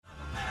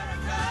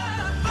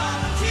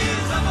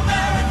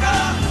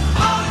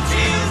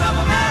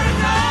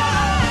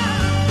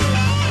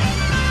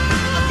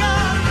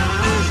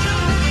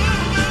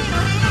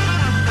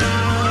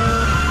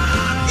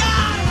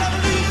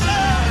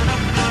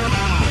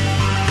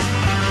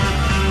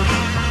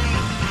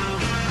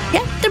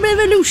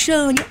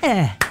revolution,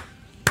 yeah.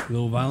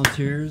 Little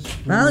volunteers.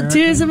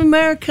 Volunteers of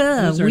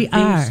America. We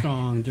are. Theme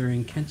song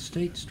during Kent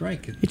State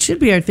strike. It should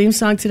be our theme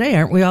song today.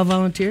 Aren't we all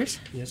volunteers?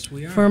 Yes,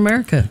 we are. For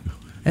America.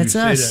 That's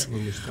you us. Say that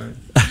when we start.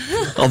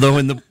 Although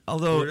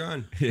We're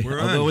on.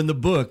 although in the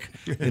book,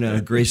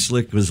 Grace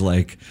Slick was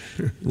like,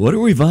 "What are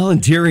we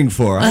volunteering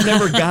for?" I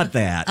never got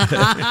that.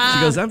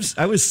 She goes,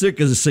 I was sick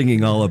of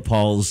singing all of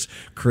Paul's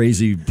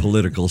crazy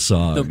political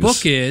songs." The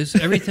book is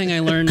Everything I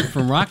Learned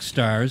from Rock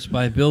Stars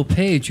by Bill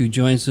Paige, who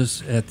joins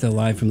us at the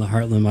Live from the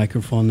Heartland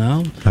microphone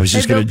now. I was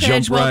just going to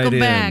jump right welcome in.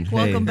 back. Hey,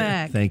 Welcome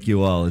back. Thank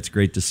you all. It's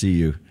great to see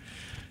you.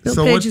 Bill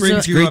So Paige what is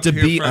brings you great up to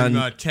here be from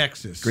on-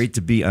 Texas? Great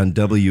to be on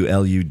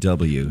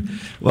WLUW.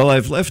 Well,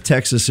 I've left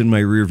Texas in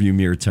my rearview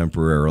mirror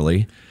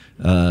temporarily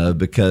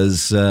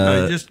because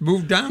I just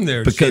moved down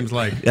there. It seems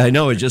like I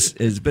know it just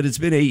is, but it's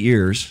been 8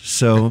 years.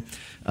 So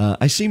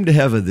I seem to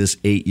have this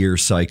 8-year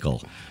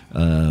cycle.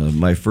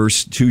 My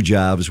first two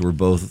jobs were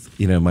both,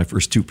 my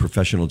first two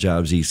professional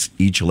jobs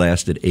each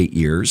lasted 8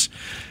 years.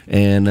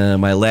 And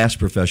my last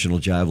professional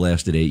job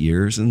lasted 8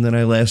 years. And then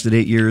I lasted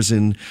 8 years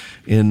in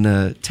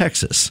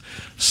Texas.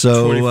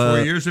 So 24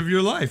 years of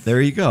your life. There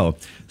you go.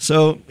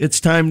 So it's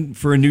time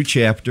for a new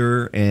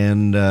chapter.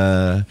 And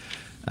I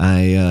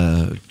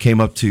came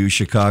up to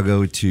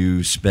Chicago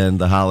to spend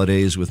the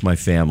holidays with my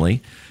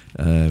family.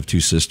 I have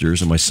two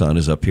sisters, and my son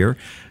is up here.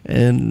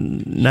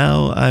 And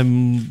now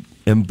I'm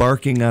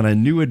embarking on a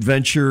new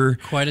adventure.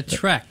 Quite a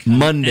trek.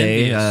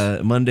 Monday,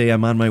 Envious.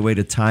 I'm on my way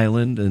to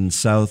Thailand and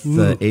South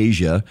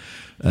Asia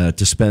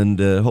to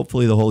spend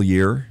hopefully the whole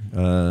year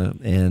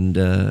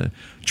and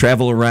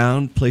travel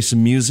around, play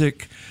some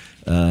music,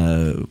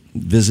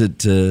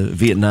 visit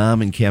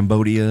Vietnam and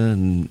Cambodia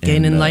and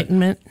Gain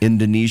enlightenment.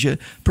 Indonesia,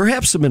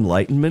 perhaps some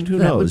enlightenment. Who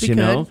That would knows? be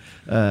good.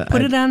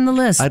 Put it on the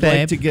list, I'd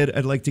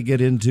like to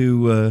get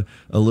into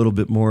a little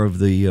bit more of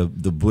the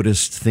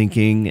Buddhist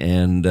thinking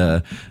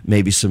and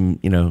maybe some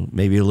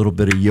maybe a little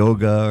bit of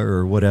yoga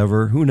or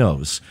whatever. Who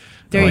knows?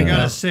 There you I go.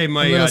 gotta say,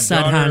 my A little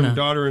sadhana.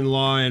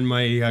 daughter-in-law and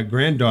my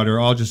granddaughter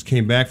all just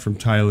came back from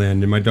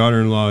Thailand, and my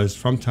daughter-in-law is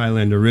from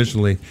Thailand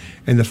originally.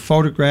 And the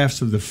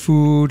photographs of the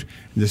food,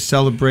 the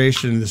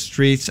celebration, the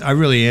streets, I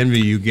really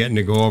envy you getting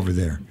to go over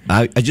there.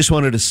 I just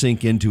wanted to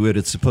sink into it.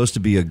 It's supposed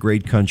to be a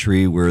great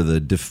country where the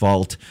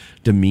default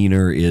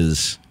demeanor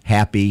is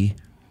happy.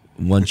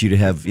 Want you to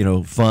have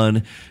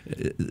fun.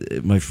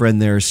 My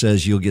friend there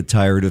says you'll get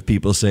tired of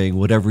people saying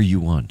whatever you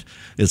want.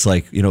 It's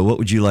like what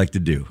would you like to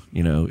do?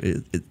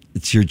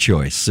 It's your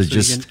choice. So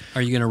just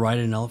Are you going to ride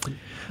an elephant?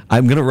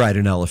 I'm going to ride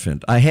an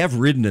elephant. I have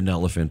ridden an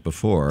elephant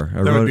before.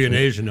 That would be an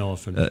Asian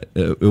elephant.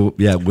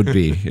 Yeah, it would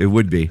be. It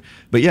would be.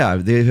 But yeah,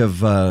 they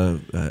have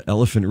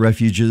elephant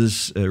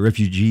refuges. I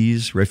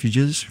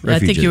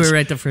think you were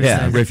right the first time.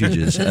 Yeah,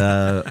 refuges.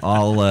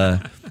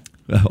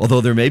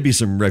 Although there may be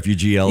some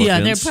refugee elephants.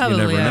 Yeah, there probably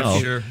you never are. know.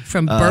 Sure.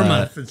 From Burma.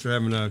 Elephants are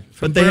having a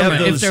But they have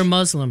Burma, those, if they're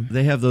Muslim.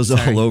 They have those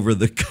all over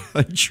the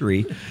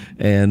country,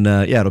 and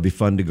it'll be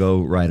fun to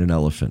go ride an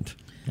elephant.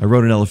 I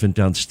rode an elephant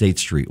down State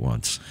Street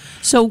once.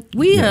 So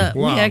we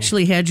Wow.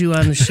 actually had you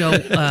on the show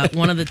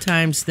one of the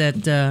times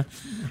that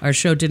our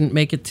show didn't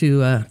make it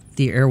to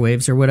the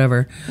airwaves or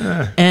whatever.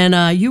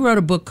 And you wrote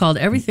a book called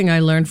Everything I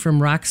Learned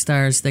from Rock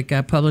Stars that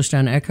got published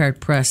on Eckhart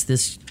Press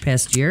this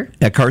past year.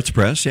 Eckhart's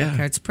Press, yeah.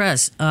 Eckhart's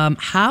Press.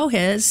 How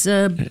has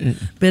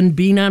been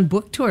being on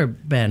book tour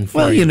been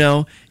for you?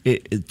 Well,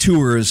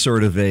 tour is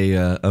sort of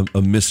a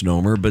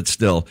misnomer, but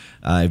still,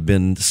 I've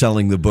been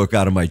selling the book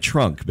out of my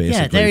trunk there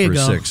basically you for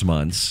go. 6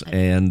 months,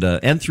 and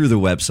through the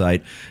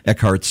website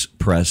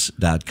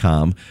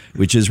eckhartspress.com,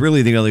 which is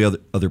really the only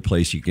other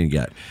place you can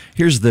get.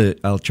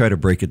 I'll try to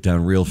break it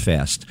down real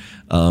fast.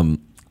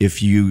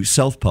 If you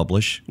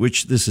self-publish,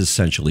 which this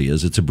essentially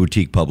is, it's a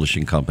boutique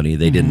publishing company.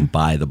 They didn't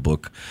buy the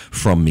book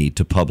from me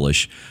to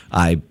publish.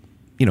 I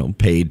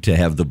paid to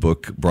have the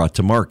book brought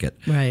to market.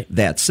 Right.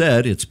 That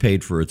said, it's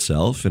paid for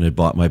itself, and it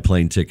bought my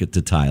plane ticket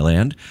to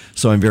Thailand.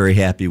 So I'm very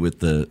happy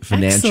with the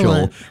financial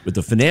Excellent.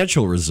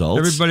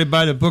 results. Everybody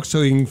buy the book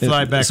so you can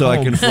fly back so home.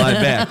 I can fly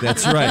back.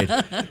 That's right.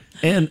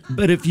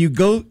 But if you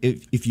go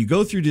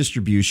through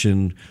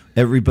distribution,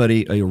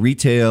 everybody,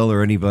 retail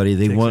or anybody,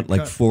 they want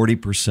like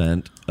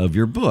 40% of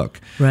your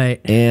book.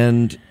 Right.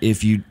 And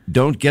if you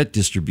don't get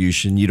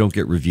distribution, you don't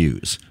get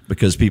reviews,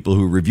 because people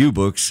who review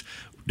books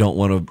don't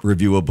want to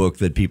review a book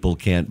that people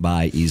can't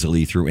buy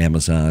easily through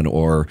Amazon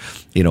or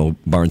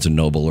Barnes and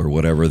Noble or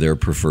whatever their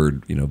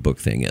preferred book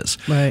thing is.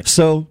 Right.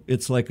 So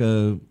it's like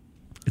a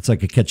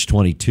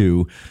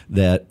catch-22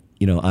 that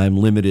I'm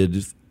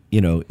limited.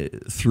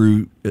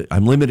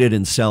 I'm limited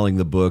in selling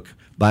the book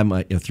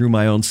through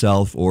my own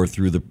self or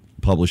through the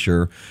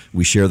publisher.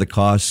 We share the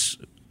costs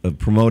of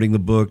promoting the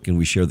book, and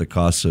we share the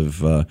costs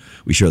of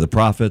we share the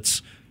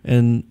profits,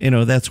 and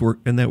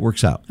that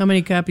works out. How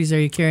many copies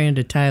are you carrying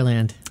to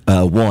Thailand?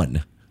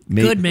 One.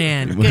 Good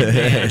man. Good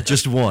man.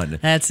 Just one.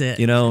 That's it.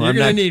 You know, You're I'm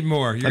going not- to need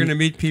more. You're going to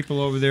meet people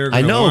over there.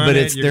 I gonna know, want but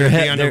it. it's You're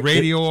gonna be on the they're-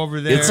 radio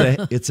over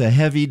there. It's a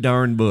heavy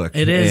darn book.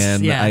 It is,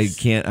 and yes. I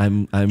can't.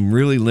 I'm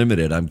really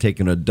limited. I'm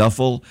taking a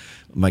duffel,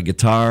 my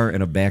guitar,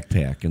 and a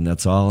backpack, and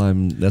that's all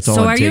I'm. That's all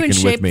So I'm are you taking in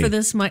shape with me. for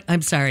this?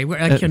 I'm sorry. I'm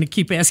going to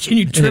keep asking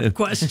you trip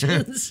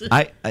questions.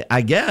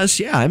 I guess,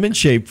 yeah, I'm in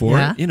shape for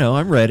Yeah? it. You know,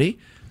 I'm ready.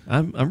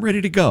 I'm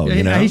ready to go. Yeah,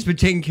 you know, he's been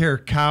taking care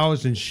of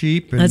cows and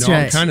sheep and That's all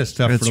right. kind of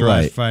stuff That's for the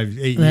last right.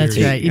 5-8 That's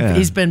years. right. Yeah.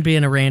 He's been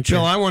being a rancher.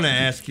 Bill, I want to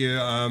ask you.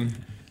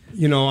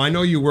 You know, I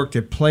know you worked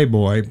at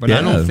Playboy, but I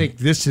Yeah. don't think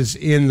this is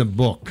in the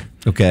book.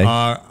 Okay.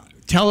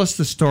 Tell us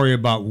the story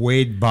about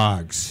Wade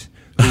Boggs,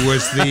 who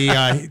was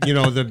the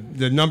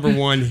the number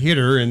one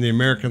hitter in the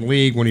American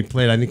League when he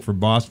played, I think, for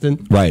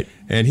Boston. Right.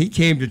 And he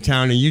came to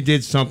town, and you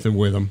did something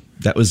with him.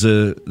 That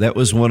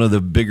was one of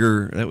the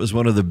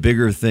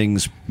bigger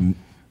things,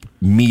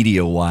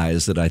 media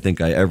wise, that I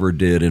think I ever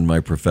did in my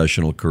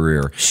professional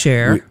career.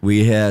 Share.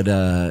 We had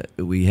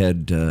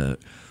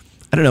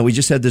I don't know. We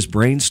just had this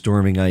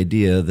brainstorming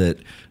idea that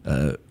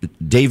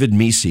David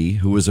Meese,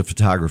 who was a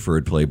photographer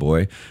at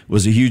Playboy,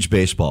 was a huge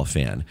baseball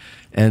fan.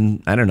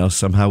 And I don't know,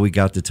 somehow we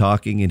got to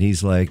talking, and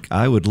he's like,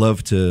 I would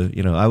love to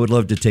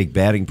take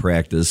batting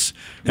practice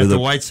At the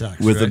White Sox,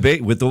 with right?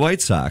 with the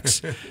White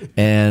Sox,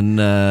 and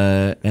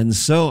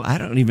so I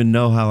don't even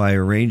know how I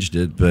arranged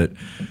it, but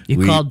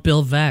You called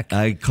Bill Veck.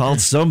 I called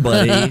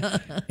somebody,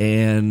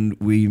 and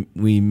we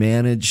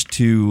managed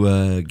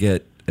to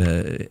get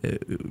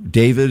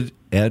David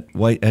at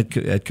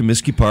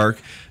Comiskey Park.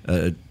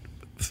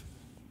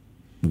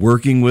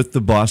 Working with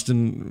the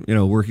Boston,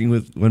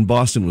 when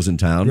Boston was in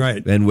town,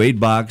 Right. And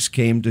Wade Boggs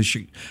came to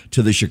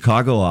the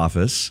Chicago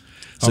office.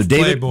 So Of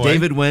Playboy.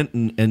 David went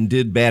and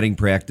did batting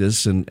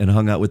practice and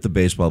hung out with the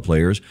baseball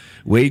players.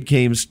 Wade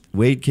came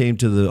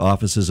to the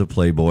offices of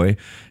Playboy,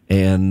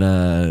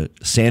 and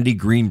Sandy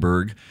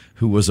Greenberg,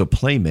 who was a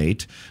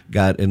playmate,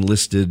 got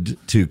enlisted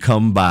to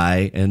come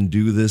by and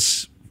do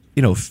this.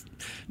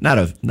 Not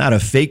a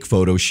fake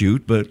photo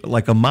shoot, but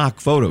like a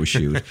mock photo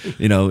shoot.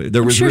 There was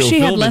I'm sure real she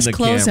film had less in the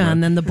clothes camera. on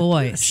than the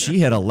boys. She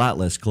had a lot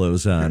less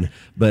clothes on,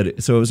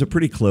 but so it was a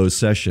pretty closed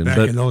session. Back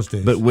in those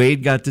days. But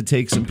Wade got to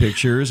take some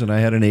pictures, and I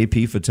had an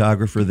AP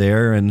photographer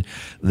there, and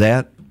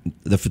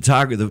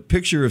the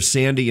picture of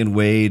Sandy and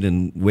Wade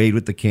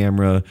with the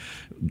camera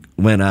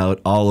went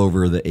out all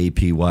over the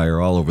AP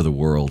wire, all over the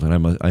world,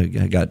 and I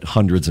got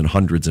hundreds and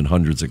hundreds and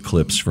hundreds of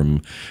clips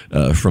from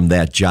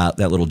that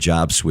little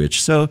job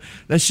switch. So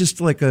that's just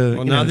like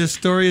Now this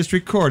story is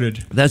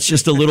recorded. that's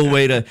just a little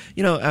way to,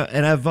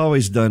 and I've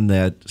always done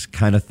that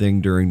kind of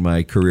thing during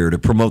my career to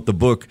promote the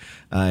book.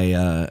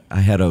 I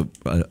had a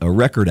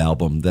record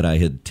album that I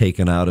had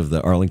taken out of the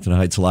Arlington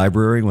Heights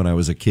Library when I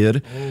was a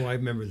kid. Oh, I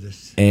remember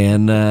this.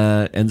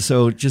 And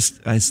so just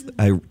I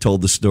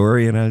told the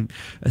story, and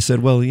I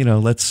said, well,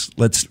 let's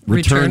return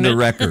Return the it.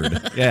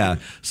 record. Yeah.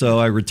 So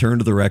I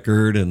returned the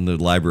record, and the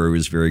library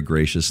was very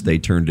gracious. They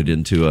turned it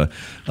into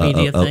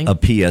Media thing.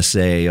 a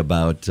PSA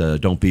about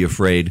don't be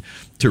afraid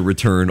to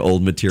return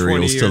old 20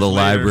 materials to years the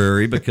later.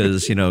 library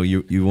because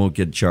you won't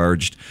get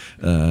charged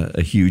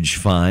a huge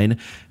fine.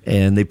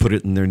 And they put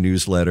it in their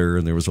newsletter,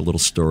 and there was a little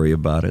story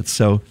about it.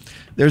 So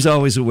there's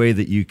always a way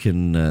that you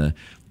can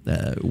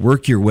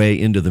work your way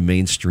into the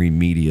mainstream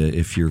media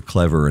if you're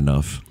clever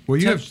enough. Well,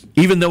 you have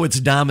Even though it's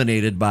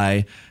dominated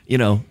by,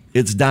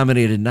 it's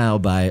dominated now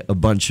by a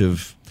bunch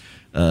of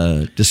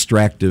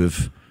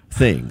distractive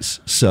things.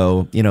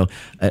 So,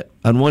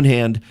 on one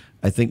hand,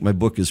 I think my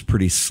book is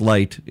pretty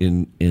slight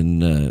in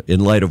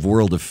light of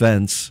world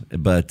events,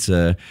 but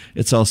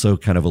it's also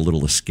kind of a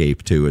little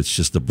escape too. It's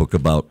just a book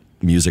about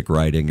music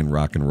writing and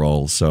rock and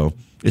roll, so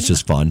it's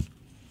just fun.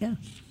 Yeah.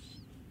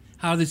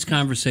 How did these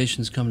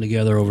conversations come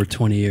together over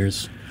 20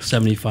 years,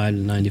 75 to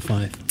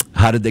 95?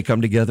 How did they come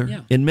together?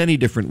 Yeah. In many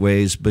different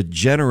ways, but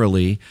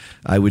generally,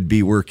 I would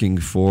be working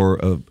for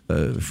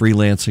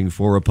freelancing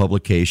for a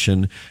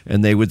publication,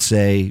 and they would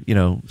say,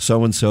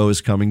 so and so is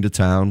coming to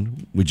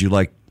town. Would you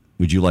like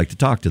to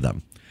talk to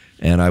them?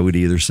 And I would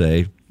either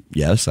say,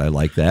 yes, I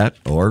like that,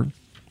 or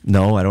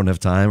no, I don't have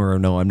time, or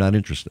no, I'm not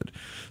interested.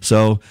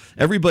 So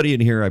everybody in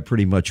here I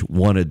pretty much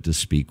wanted to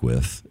speak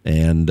with,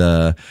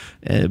 but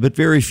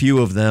very few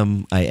of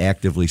them I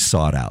actively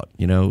sought out.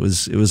 It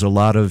was a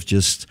lot of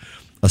just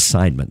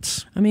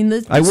assignments. I mean,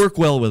 I work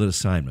well with an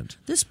assignment.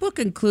 This book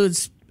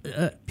includes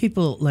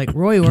people like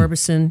Roy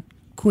Orbison,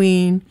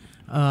 Queen,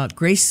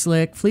 Grace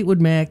Slick,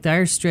 Fleetwood Mac,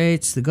 Dire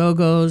Straits, The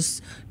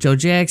Go-Go's, Joe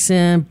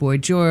Jackson, Boy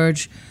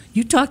George.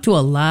 You talk to a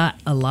lot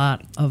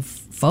of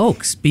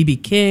folks. B.B.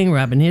 King,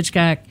 Robin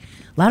Hitchcock,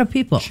 a lot of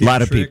people. A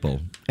lot of Trick. people.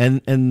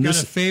 And got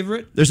this, a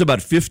favorite? there's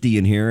about 50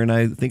 in here, and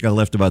I think I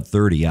left about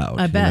 30 out.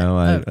 I bet.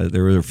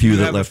 There were a few You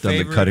that have a left on the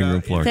favorite, cutting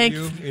room floor. Thank,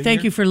 You in thank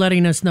here? you for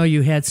letting us know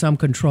you had some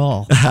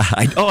control.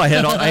 I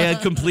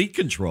had complete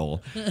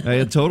control. I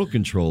had total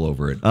control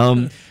over it.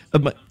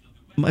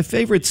 My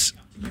favorites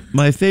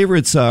My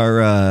favorites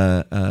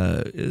are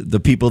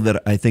the people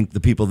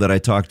that I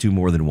talk to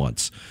more than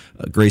once.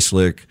 Grace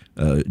Slick,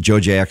 Joe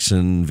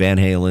Jackson, Van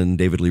Halen,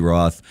 David Lee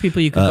Roth.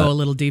 People you could go a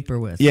little deeper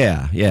with.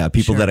 Yeah.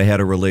 People that I had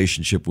a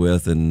relationship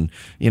with, and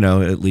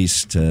at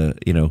least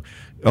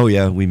oh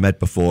yeah, we met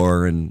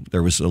before, and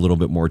there was a little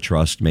bit more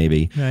trust,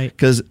 maybe. Right.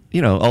 Because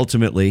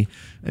ultimately,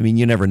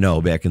 you never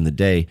know. Back in the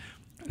day,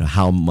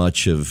 how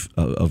much of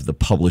the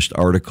published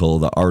article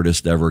the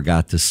artist ever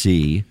got to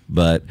see,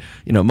 but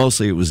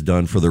mostly it was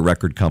done for the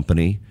record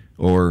company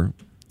or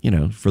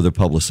for the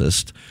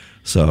publicist.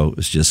 So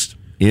it's just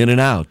in and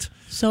out.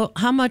 So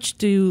how much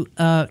do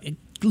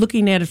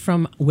looking at it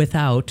from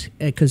without,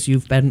 because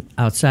you've been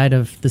outside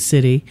of the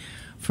city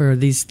for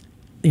these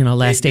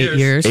last 8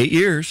 years. 8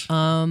 years.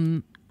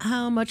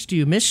 How much do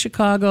you miss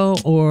Chicago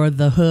or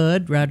the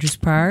Hood, Rogers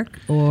Park,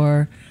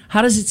 or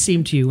how does it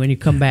seem to you when you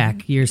come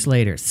back years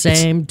later?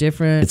 Same,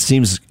 different? It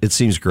seems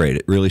great.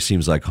 It really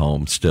seems like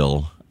home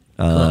still.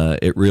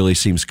 It really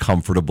seems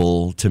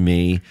comfortable to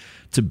me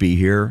to be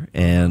here,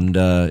 and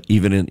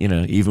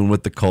even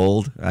with the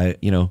cold,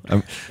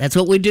 that's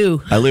what we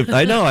do. I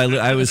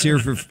was here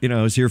for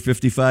I was here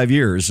 55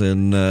 years,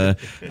 and I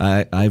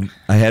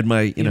had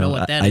my know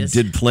what that I is.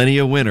 did plenty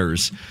of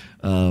winters.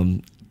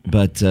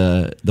 But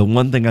the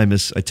one thing I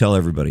miss, I tell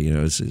everybody,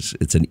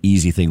 it's an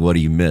easy thing. What do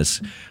you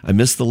miss? I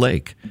miss the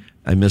lake.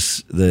 I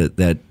miss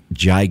that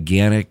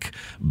gigantic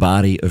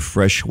body of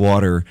fresh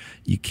water.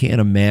 You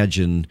can't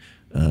imagine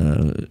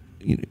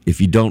if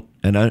you don't.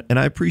 And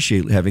I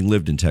appreciate having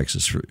lived in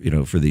Texas for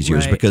these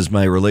years, Right. because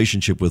my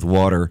relationship with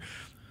water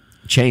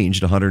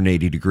changed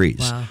 180 degrees.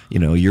 Wow.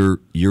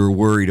 You're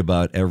worried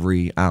about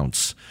every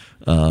ounce.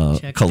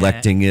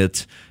 Collecting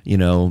it,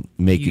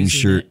 making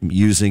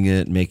using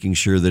it, making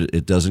sure that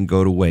it doesn't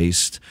go to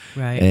waste.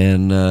 Right.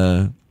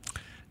 And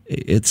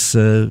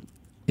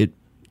it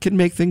can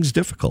make things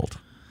difficult,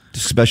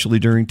 especially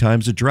during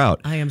times of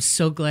drought. I am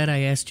so glad I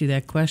asked you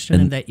that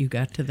question and that you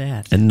got to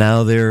that. And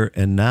now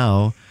the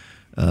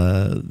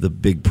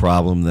big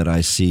problem that I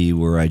see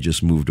where I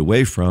just moved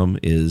away from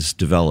is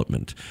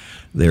development.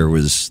 There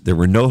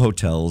were no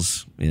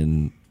hotels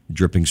in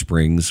Dripping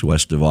Springs,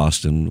 west of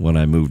Austin, when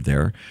I moved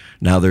there.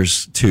 Now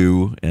there's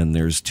 2, and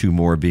there's 2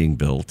 more being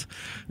built.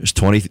 There's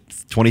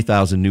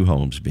 20,000 new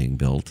homes being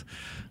built.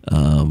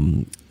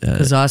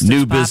 Because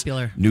Austin's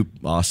popular.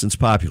 Austin's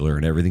popular,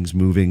 and everything's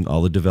moving.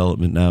 All the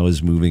development now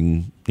is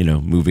moving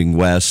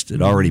west.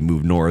 It already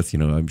moved north.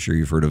 I'm sure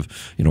you've heard of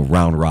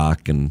Round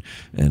Rock and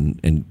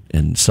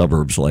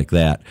suburbs like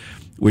that,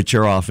 which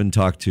are often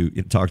talked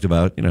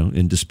about,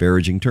 in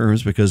disparaging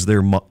terms, because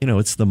they're,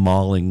 it's the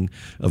mauling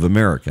of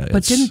America.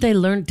 But didn't they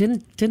learn?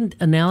 Didn't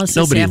analysis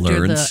Nobody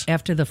learns.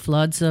 after the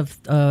floods of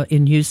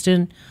in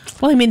Houston?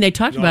 Well, they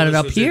talked about it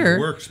up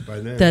here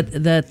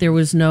that there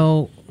was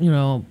no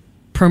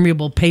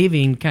permeable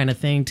paving kind of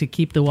thing to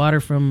keep the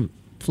water from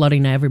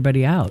flooding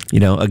everybody out.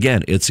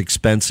 Again, it's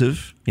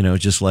expensive.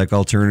 Just like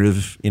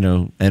alternative,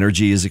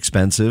 energy is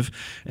expensive,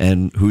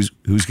 and who's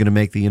going to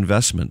make the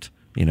investment?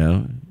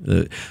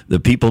 The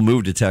people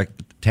moved to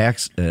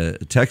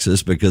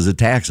Texas because of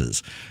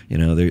taxes.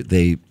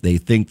 They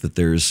think that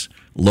there's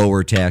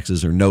lower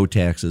taxes or no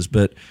taxes,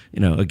 but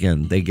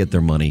again, they get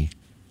their money,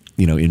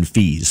 in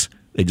fees.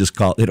 They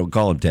don't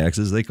call them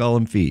taxes; they call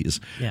them fees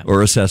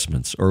or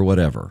assessments or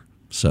whatever.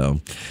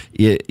 So,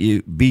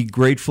 you be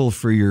grateful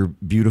for your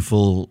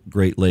beautiful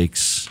Great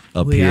Lakes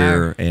up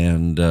here,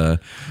 and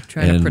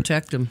trying to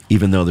protect them,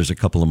 even though there's a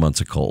couple of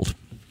months of cold.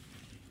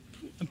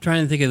 I'm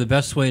trying to think of the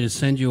best way to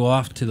send you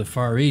off to the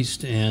Far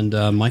East. And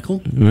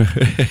Michael?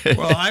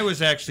 Well, I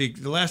was actually,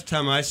 the last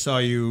time I saw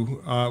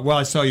you,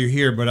 I saw you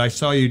here, but I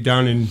saw you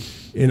down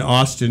in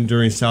Austin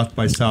during South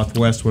by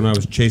Southwest when I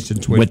was chasing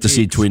Twin Peaks. Went to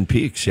see Twin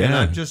Peaks, yeah. And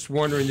I'm just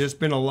wondering, there's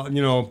been a lot,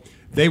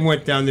 they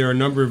went down there a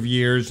number of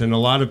years, and a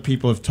lot of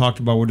people have talked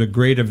about what a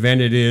great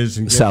event it is.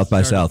 And South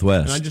by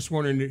Southwest. And I'm just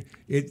wondering,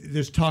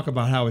 there's talk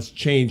about how it's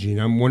changing.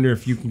 I'm wondering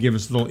if you can give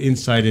us a little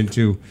insight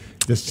into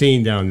the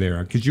scene down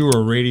there, because you were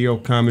a radio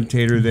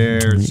commentator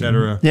there, et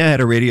cetera. Yeah, I had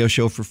a radio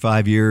show for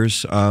 5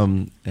 years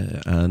on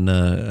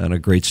a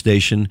great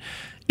station.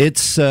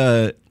 It's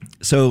so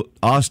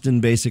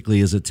Austin basically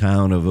is a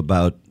town of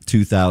about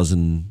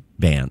 2,000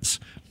 bands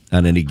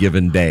on any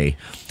given day,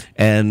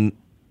 and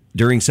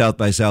during South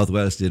by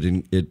Southwest,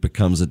 it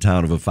becomes a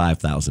town of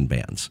 5,000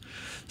 bands.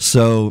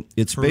 So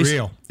it's for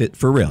real.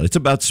 It's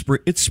about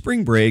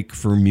spring break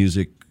for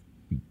music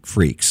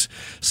freaks.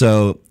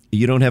 So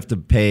you don't have to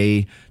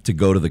pay to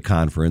go to the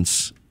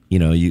conference.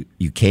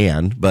 You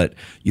can, but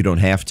you don't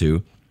have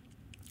to,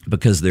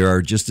 because there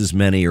are just as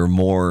many or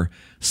more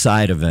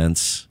side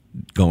events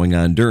going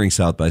on during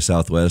South by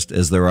Southwest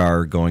as there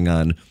are going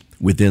on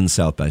within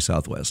South by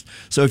Southwest.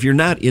 So if you're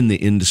not in the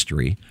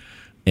industry,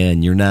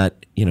 and you're not,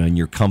 and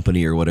your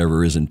company or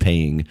whatever isn't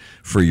paying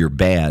for your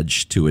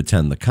badge to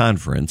attend the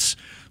conference,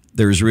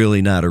 there's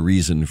really not a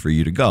reason for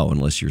you to go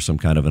unless you're some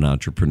kind of an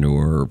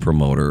entrepreneur or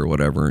promoter or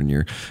whatever, and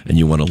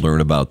you want to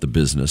learn about the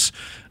business.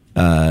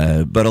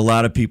 But a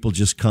lot of people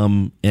just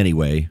come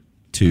anyway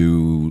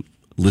to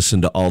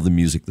listen to all the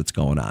music that's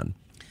going on.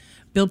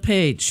 Bill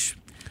Paige,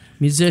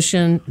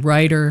 musician,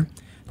 writer,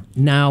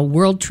 now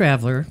world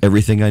traveler.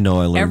 Everything I know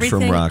I learned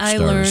from rock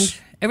stars.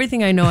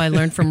 Everything I know I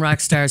learned from rock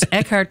stars.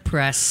 Eckhart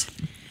Press.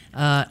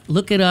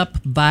 Look it up,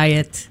 buy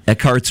it.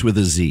 Eckhart's with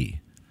a Z.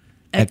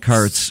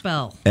 Eckhart's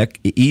spell.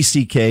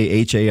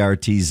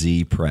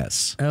 ECKHARTZ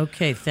Press.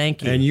 Okay,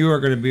 thank you. And you are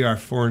going to be our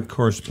foreign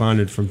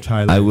correspondent from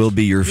Thailand. I will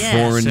be your Yes.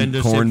 foreign Send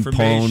us corn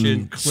information,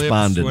 pone clips,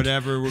 respondent.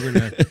 whatever.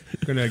 We're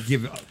gonna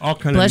give all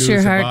kind Bless of your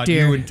news heart, about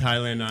dear. you in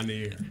Thailand on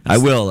the air. I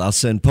will. I'll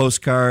send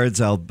postcards.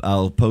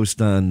 I'll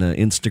post on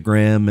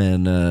Instagram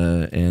and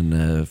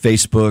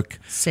Facebook.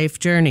 Safe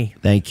journey.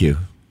 Thank you.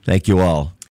 Thank you all.